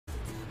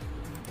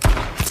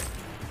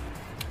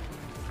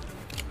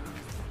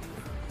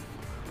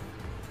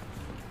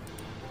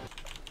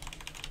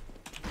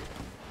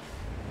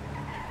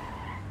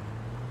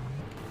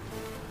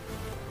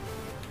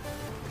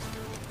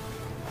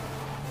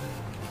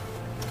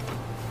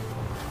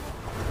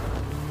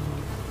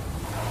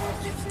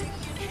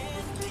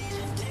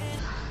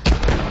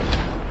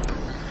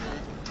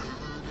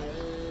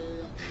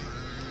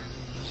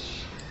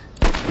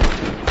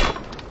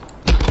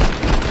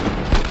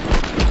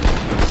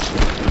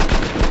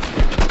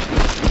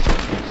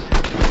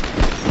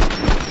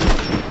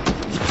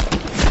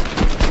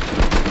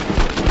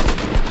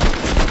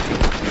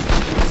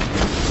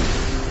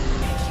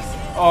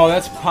Oh,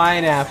 that's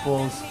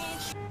Pineapples.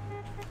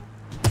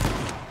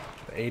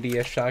 The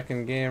ADS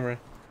shotgun gamer.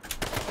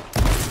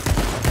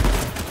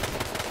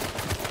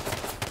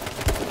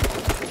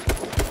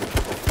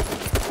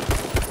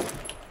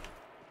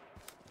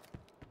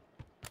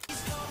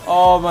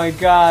 Oh my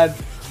god.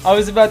 I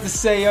was about to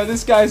say, yo,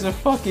 this guy's a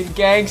fucking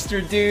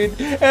gangster, dude.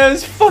 And it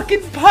was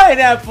fucking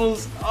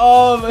Pineapples.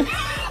 Oh my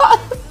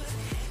god.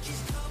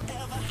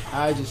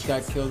 I just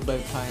got killed by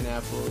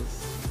Pineapples.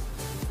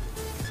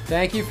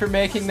 Thank you for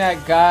making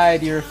that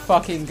guide. You're a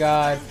fucking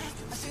god.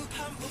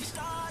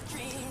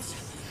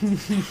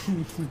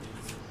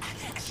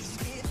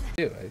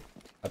 Dude,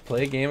 I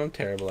play a game I'm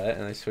terrible at,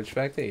 and I switch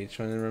back to H1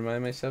 and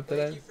remind myself that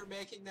Thank you for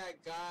making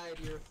that guide.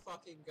 You're a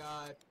fucking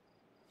god.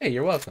 Hey,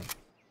 you're welcome.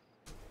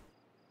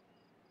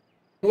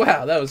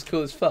 Wow, that was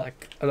cool as fuck.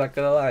 I'm not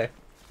gonna lie.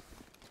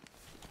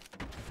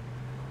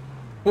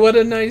 What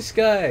a nice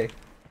guy!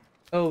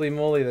 Holy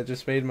moly, that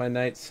just made my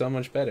night so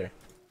much better.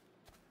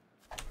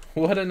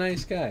 What a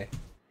nice guy.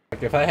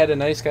 Like, if I had a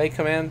nice guy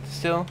command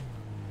still,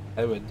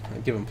 I'd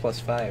give him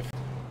 +5.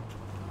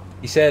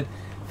 He said,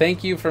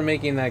 "Thank you for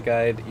making that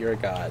guide, you're a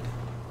god."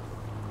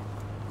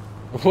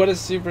 What a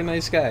super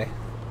nice guy.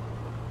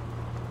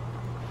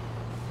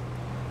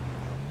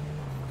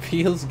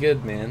 Feels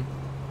good, man.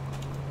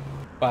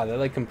 Wow, that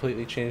like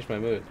completely changed my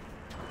mood.